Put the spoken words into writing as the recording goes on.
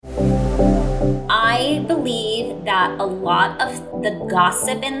that a lot of the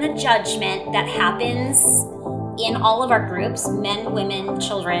gossip and the judgment that happens in all of our groups, men, women,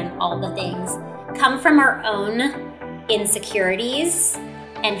 children, all the things, come from our own insecurities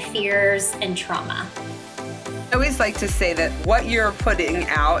and fears and trauma. I always like to say that what you're putting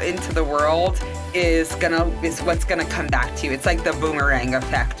out into the world is what's gonna come back to you. It's like the boomerang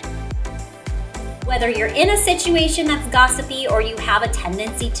effect. Whether you're in a situation that's gossipy or you have a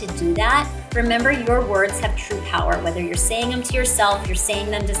tendency to do that, remember your words have true power. Whether you're saying them to yourself, you're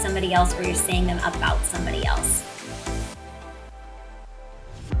saying them to somebody else, or you're saying them about somebody else.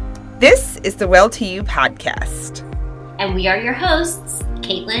 This is the Well To You podcast. And we are your hosts,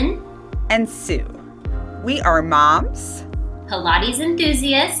 Caitlin and Sue. We are moms, Pilates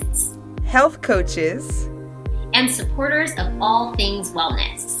enthusiasts, health coaches, and supporters of all things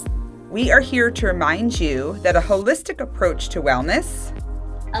wellness. We are here to remind you that a holistic approach to wellness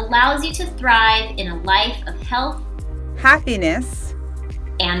allows you to thrive in a life of health, happiness,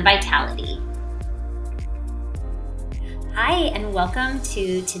 and vitality. Hi, and welcome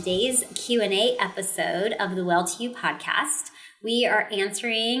to today's Q&A episode of the Well To You podcast. We are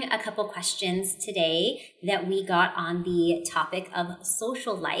answering a couple questions today that we got on the topic of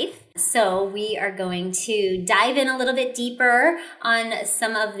social life. So we are going to dive in a little bit deeper on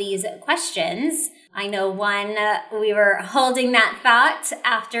some of these questions. I know one, we were holding that thought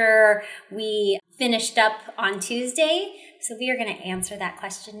after we finished up on Tuesday. So we are going to answer that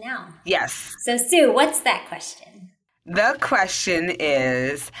question now. Yes. So Sue, what's that question? The question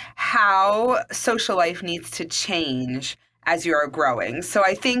is how social life needs to change as you are growing. So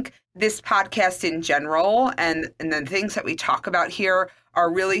I think this podcast in general and the things that we talk about here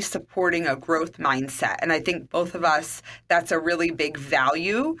are really supporting a growth mindset. And I think both of us, that's a really big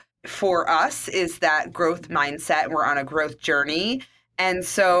value for us, is that growth mindset. And we're on a growth journey. And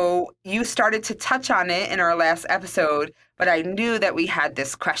so you started to touch on it in our last episode, but I knew that we had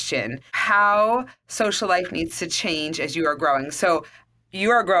this question, how social life needs to change as you are growing. So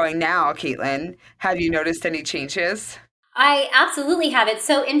you are growing now, Caitlin. Have you noticed any changes? I absolutely have. It's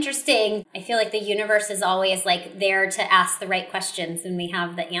so interesting. I feel like the universe is always like there to ask the right questions and we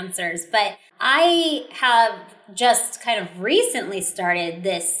have the answers. But I have just kind of recently started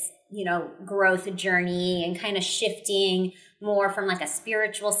this, growth journey and kind of shifting more from like a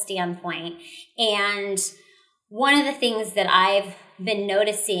spiritual standpoint. And one of the things that I've been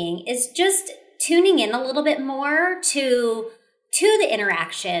noticing is just tuning in a little bit more to the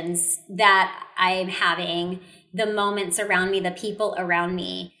interactions that I'm having, the moments around me, the people around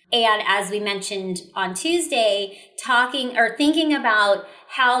me. And as we mentioned on Tuesday, thinking about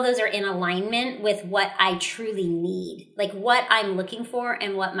how those are in alignment with what I truly need, like what I'm looking for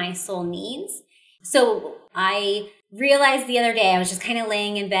and what my soul needs. So I realized the other day, I was just kind of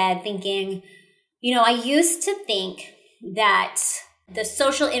laying in bed thinking, I used to think that the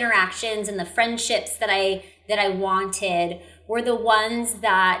social interactions and the friendships that I wanted were the ones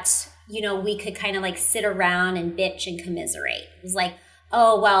that we could kind of like sit around and bitch and commiserate. It was like,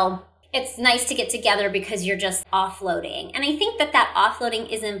 oh, well, it's nice to get together because you're just offloading. And I think that offloading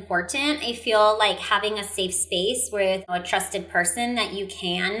is important. I feel like having a safe space with a trusted person that you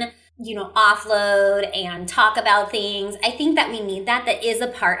can, offload and talk about things. I think that we need that. That is a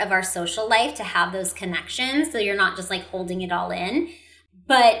part of our social life, to have those connections so you're not just like holding it all in.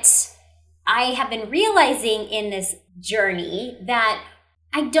 But I have been realizing in this journey that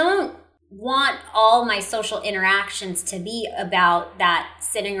I don't want all my social interactions to be about that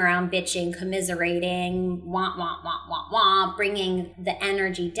sitting around bitching, commiserating, bringing the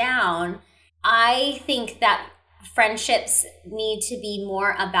energy down. I think that friendships need to be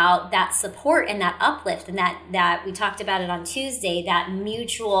more about that support and that uplift, and that we talked about it on Tuesday, that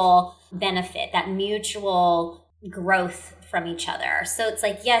mutual benefit, that mutual growth from each other. So it's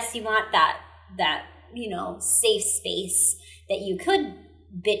like, yes, you want that safe space that you could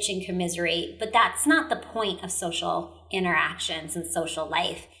bitch and commiserate, but that's not the point of social interactions and social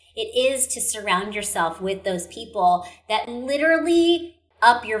life. It is to surround yourself with those people that literally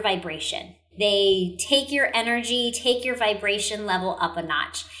up your vibration. They take your energy, take your vibration level up a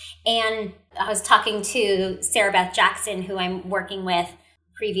notch. And I was talking to Sarah Beth Jackson, who I'm working with,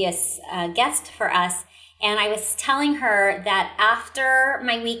 previous guest for us, and I was telling her that after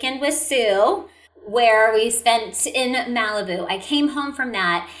my weekend with Sue, where we spent in Malibu, I came home from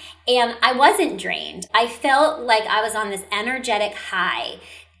that and I wasn't drained. I felt like I was on this energetic high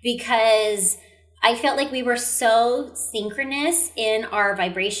because I felt like we were so synchronous in our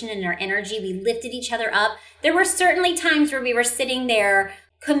vibration and our energy. We lifted each other up. There were certainly times where we were sitting there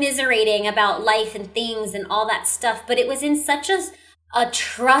commiserating about life and things and all that stuff, but it was in such a a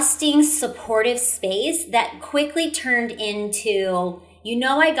trusting, supportive space that quickly turned into,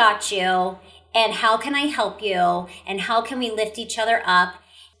 I got you, and how can I help you, and how can we lift each other up,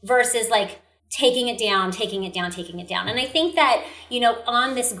 versus like taking it down. And I think that,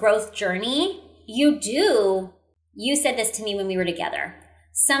 on this growth journey, you said this to me when we were together.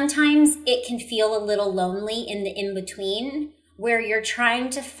 Sometimes it can feel a little lonely in the in-between where you're trying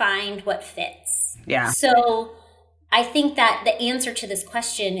to find what fits. Yeah. So I think that the answer to this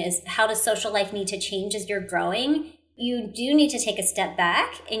question is, how does social life need to change as you're growing? You do need to take a step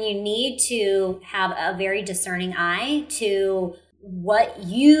back, and you need to have a very discerning eye to what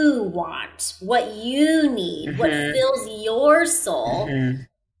you want, what you need, what fills your soul.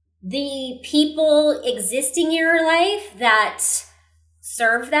 The people existing in your life that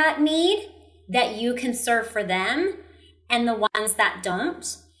serve that need, that you can serve for them, and the ones that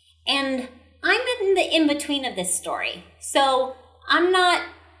don't. And I'm in the in-between of this story. So I'm not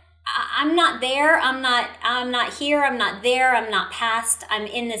there, I'm not here, I'm not there, I'm not past. I'm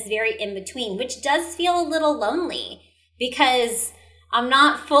in this very in-between, which does feel a little lonely because I'm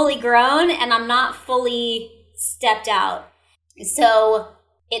not fully grown and I'm not fully stepped out. So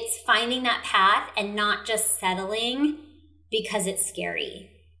it's finding that path and not just settling because it's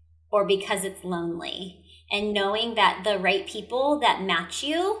scary or because it's lonely, and knowing that the right people that match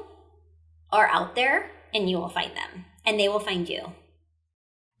you are out there, and you will find them and they will find you.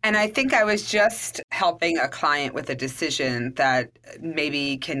 And I think I was just helping a client with a decision that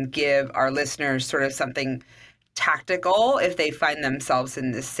maybe can give our listeners sort of something tactical if they find themselves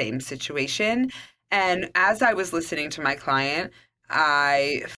in this same situation. And as I was listening to my client,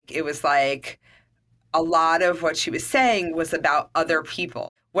 it was like a lot of what she was saying was about other people.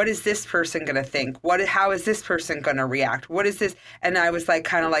 What is this person going to think? How is this person going to react? What is this? And I was like,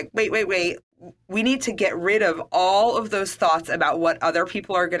 kind of like, wait. We need to get rid of all of those thoughts about what other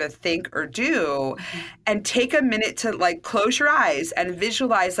people are going to think or do, and take a minute to like close your eyes and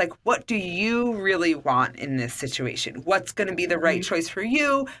visualize, like, what do you really want in this situation? What's going to be the right choice for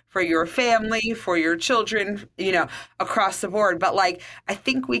you, for your family, for your children, across the board. But like, I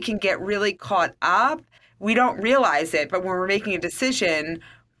think we can get really caught up. We don't realize it, but when we're making a decision,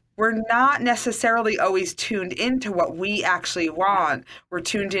 we're not necessarily always tuned into what we actually want. We're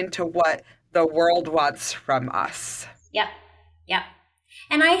tuned into what the world wants from us. Yep.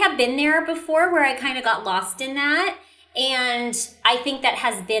 And I have been there before where I kind of got lost in that. And I think that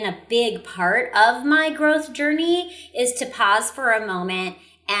has been a big part of my growth journey, is to pause for a moment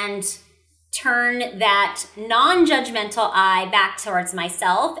and turn that non-judgmental eye back towards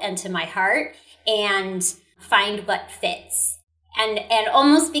myself and to my heart and find what fits. And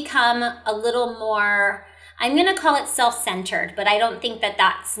almost become a little more, I'm going to call it self-centered, but I don't think that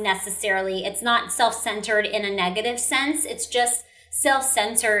that's necessarily, it's not self-centered in a negative sense. It's just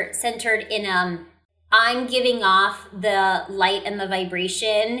centered in I'm giving off the light and the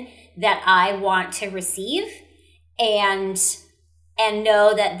vibration that I want to receive, and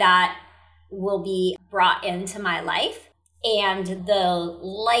know that will be brought into my life. And the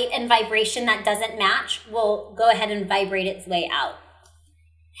light and vibration that doesn't match will go ahead and vibrate its way out.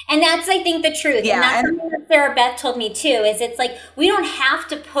 And that's, I think, the truth. Yeah, and that's something that Sarah Beth told me too, is it's like, we don't have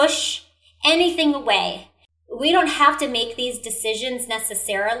to push anything away. We don't have to make these decisions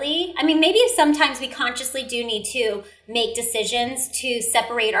necessarily. I mean, maybe sometimes we consciously do need to make decisions to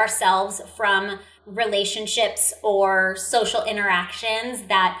separate ourselves from relationships or social interactions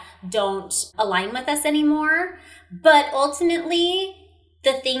that don't align with us anymore. But ultimately,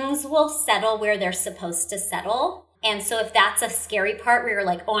 the things will settle where they're supposed to settle. And so if that's a scary part where you're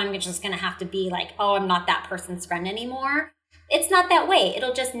like, oh, I'm just going to have to be like, oh, I'm not that person's friend anymore, it's not that way.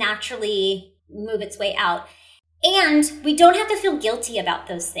 It'll just naturally move its way out. And we don't have to feel guilty about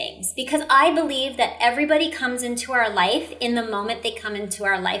those things, because I believe that everybody comes into our life in the moment they come into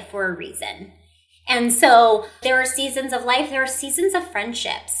our life for a reason. And so there are seasons of life, there are seasons of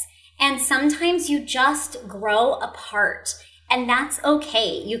friendships. And sometimes you just grow apart, and that's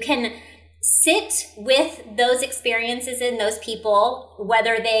okay. You can sit with those experiences and those people,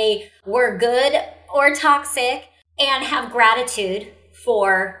 whether they were good or toxic, and have gratitude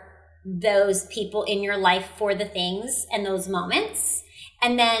for those people in your life for the things and those moments.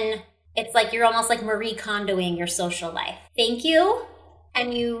 And then it's like you're almost like Marie Kondoing your social life. Thank you.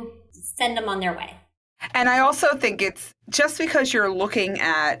 And you send them on their way. And I also think it's just because you're looking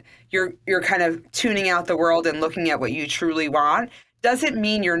at, you're kind of tuning out the world and looking at what you truly want, doesn't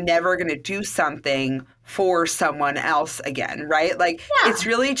mean you're never going to do something for someone else again, right? Like, It's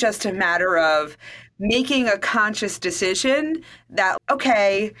really just a matter of making a conscious decision that,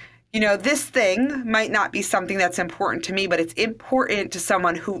 okay, this thing might not be something that's important to me, but it's important to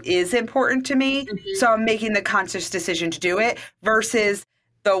someone who is important to me. Mm-hmm. So I'm making the conscious decision to do it versus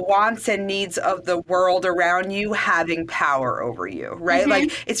the wants and needs of the world around you having power over you, right? Mm-hmm.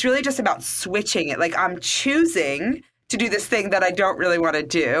 Like, it's really just about switching it. Like, I'm choosing to do this thing that I don't really want to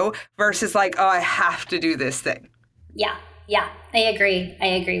do versus like, oh, I have to do this thing. Yeah. I agree. I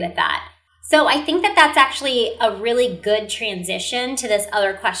agree with that. So I think that that's actually a really good transition to this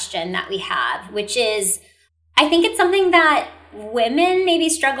other question that we have, which is, I think it's something that women maybe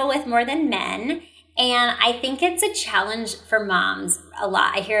struggle with more than men. And I think it's a challenge for moms a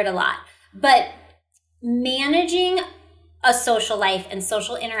lot. I hear it a lot. But managing a social life and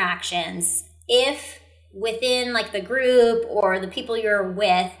social interactions, if within like the group or the people you're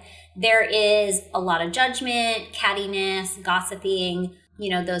with, there is a lot of judgment, cattiness, gossiping,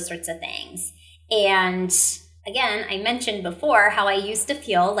 those sorts of things. And again, I mentioned before how I used to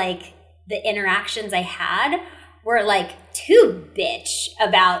feel like the interactions I had were like too bitch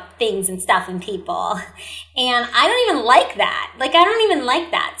about things and stuff and people. And I don't even like that. Like, I don't even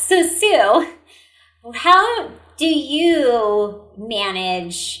like that. So Sue, how do you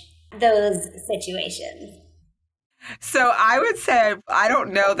manage those situations? So I would say I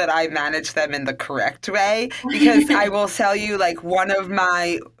don't know that I manage them in the correct way because I will tell you, like, one of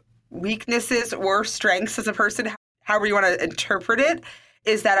my weaknesses or strengths as a person, however you want to interpret it,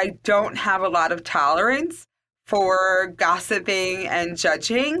 is that I don't have a lot of tolerance for gossiping and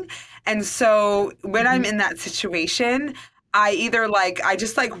judging. And so when I'm in that situation, I either I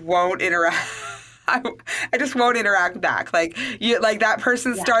just won't interact. I just won't interact back. Like that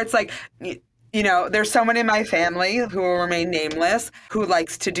person starts there's someone in my family who will remain nameless who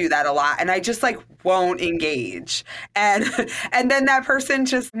likes to do that a lot. And I just won't engage. And then that person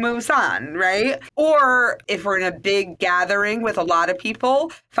just moves on, right? Or if we're in a big gathering with a lot of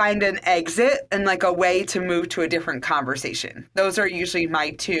people, find an exit and a way to move to a different conversation. Those are usually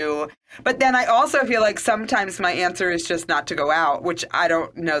my two. But then I also feel like sometimes my answer is just not to go out, which I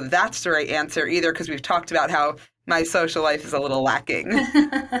don't know that's the right answer either, because we've talked about how my social life is a little lacking.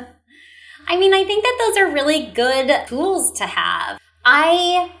 I mean, I think that those are really good tools to have.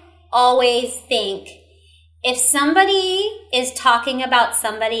 I always think if somebody is talking about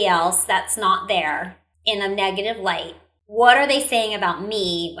somebody else that's not there in a negative light, what are they saying about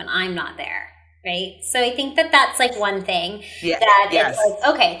me when I'm not there? Right? So I think that that's one thing it's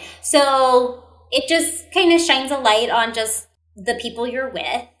okay. So it just kind of shines a light on just the people you're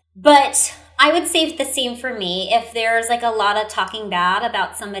with. But I would say the same for me. If there's a lot of talking bad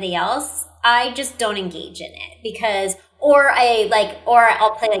about somebody else, I just don't engage in it because, or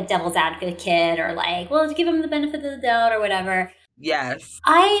I'll play devil's advocate or give them the benefit of the doubt or whatever. Yes.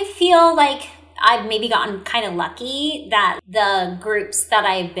 I feel like I've maybe gotten kind of lucky that the groups that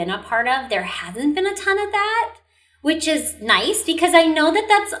I've been a part of, there hasn't been a ton of that, which is nice because I know that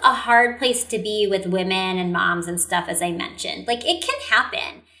that's a hard place to be with women and moms and stuff, as I mentioned. It can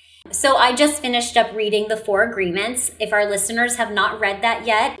happen. So I just finished up reading The 4 Agreements. If our listeners have not read that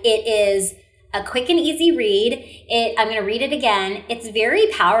yet, it is a quick and easy read. I'm going to read it again. It's very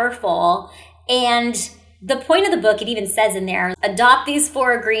powerful. And the point of the book, it even says in there, adopt these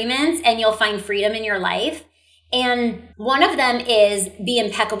 4 agreements and you'll find freedom in your life. And one of them is be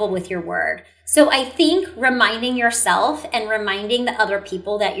impeccable with your word. So I think reminding yourself and reminding the other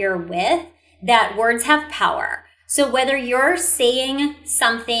people that you're with that words have power. So whether you're saying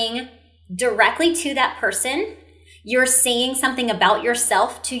something directly to that person, you're saying something about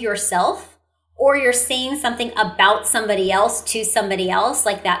yourself to yourself, or you're saying something about somebody else to somebody else,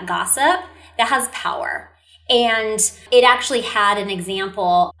 like that gossip, that has power. And it actually had an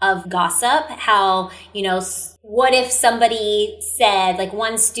example of gossip, how, what if somebody said,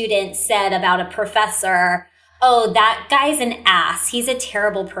 one student said about a professor, oh, that guy's an ass, he's a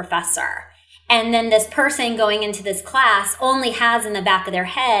terrible professor. And then this person going into this class only has in the back of their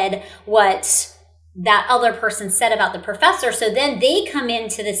head what that other person said about the professor. So then they come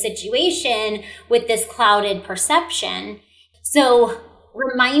into the situation with this clouded perception. So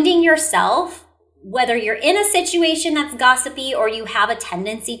reminding yourself, whether you're in a situation that's gossipy or you have a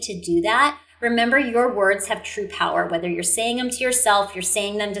tendency to do that, remember your words have true power, whether you're saying them to yourself, you're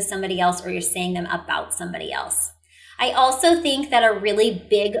saying them to somebody else, or you're saying them about somebody else. I also think that a really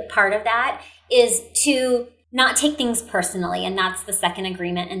big part of that is to not take things personally. And that's the second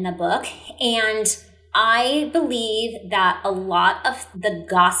agreement in the book. And I believe that a lot of the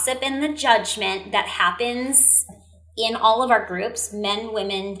gossip and the judgment that happens in all of our groups, men,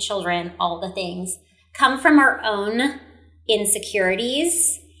 women, children, all the things, come from our own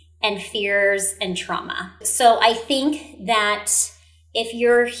insecurities and fears and trauma. So I think that if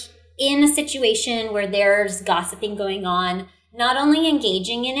you're in a situation where there's gossiping going on, not only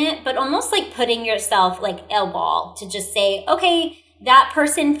engaging in it, but almost like putting yourself like elbow to just say, okay, that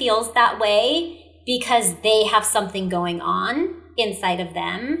person feels that way because they have something going on inside of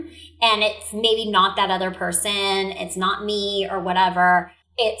them. And it's maybe not that other person. It's not me or whatever.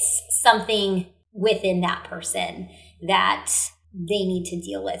 It's something within that person that they need to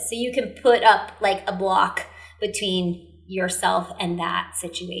deal with. So you can put up like a block between yourself and that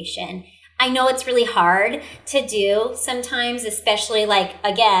situation. I know it's really hard to do sometimes, especially like,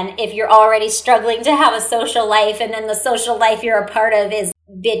 again, if you're already struggling to have a social life and then the social life you're a part of is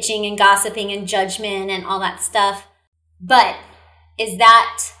bitching and gossiping and judgment and all that stuff. But is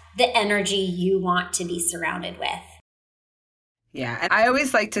that the energy you want to be surrounded with? Yeah. And I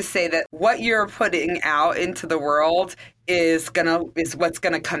always like to say that what you're putting out into the world is what's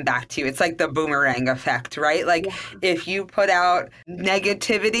gonna come back to you. It's like the boomerang effect, right? Like if you put out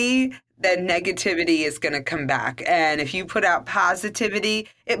negativity, then negativity is gonna come back. And if you put out positivity,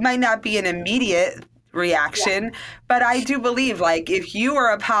 it might not be an immediate reaction, but I do believe like if you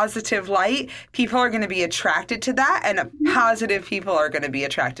are a positive light, people are going to be attracted to that, and positive people are going to be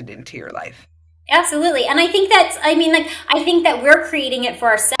attracted into your life. Absolutely. And I think I think that we're creating it for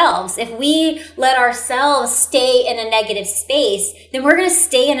ourselves. If we let ourselves stay in a negative space, then we're going to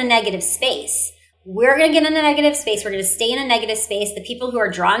stay in a negative space. We're going to get in a negative space. We're going to stay in a negative space. The people who are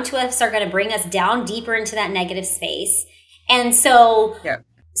drawn to us are going to bring us down deeper into that negative space. And so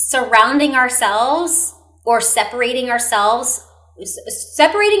surrounding ourselves or separating ourselves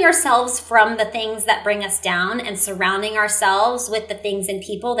from the things that bring us down and surrounding ourselves with the things and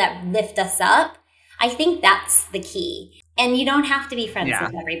people that lift us up, I think that's the key. And you don't have to be friends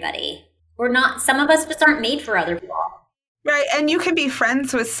with everybody. Some of us just aren't made for other people. Right. And you can be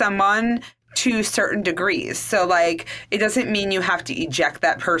friends with someone to certain degrees. So like, it doesn't mean you have to eject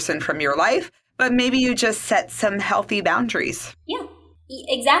that person from your life, but maybe you just set some healthy boundaries. Yeah.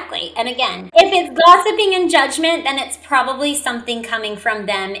 Exactly. And again, if it's gossiping and judgment, then it's probably something coming from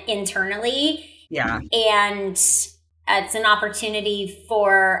them internally. Yeah. And it's an opportunity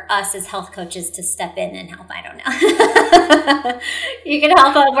for us as health coaches to step in and help. I don't know. You can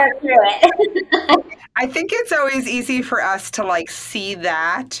help us work through it. I think it's always easy for us to like see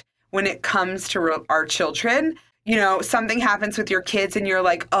that when it comes to our children. You know, something happens with your kids and you're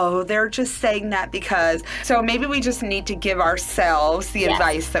like, oh, they're just saying that because. So maybe we just need to give ourselves the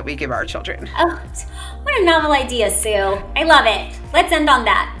advice that we give our children. Oh, what a novel idea, Sue. I love it. Let's end on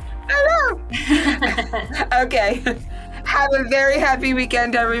that. I know. Okay. Have a very happy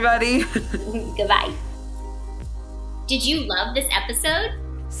weekend, everybody. Goodbye. Did you love this episode?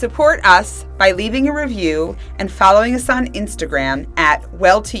 Support us by leaving a review and following us on Instagram at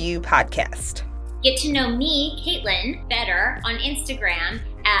Well To You Podcast. Get to know me, Caitlin, better on Instagram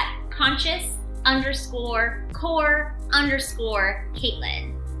at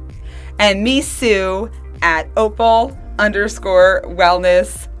conscious_core_Caitlin. And me, Sue, at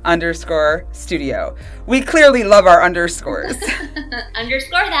opal_wellness_studio. We clearly love our underscores.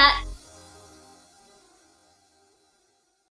 Underscore that.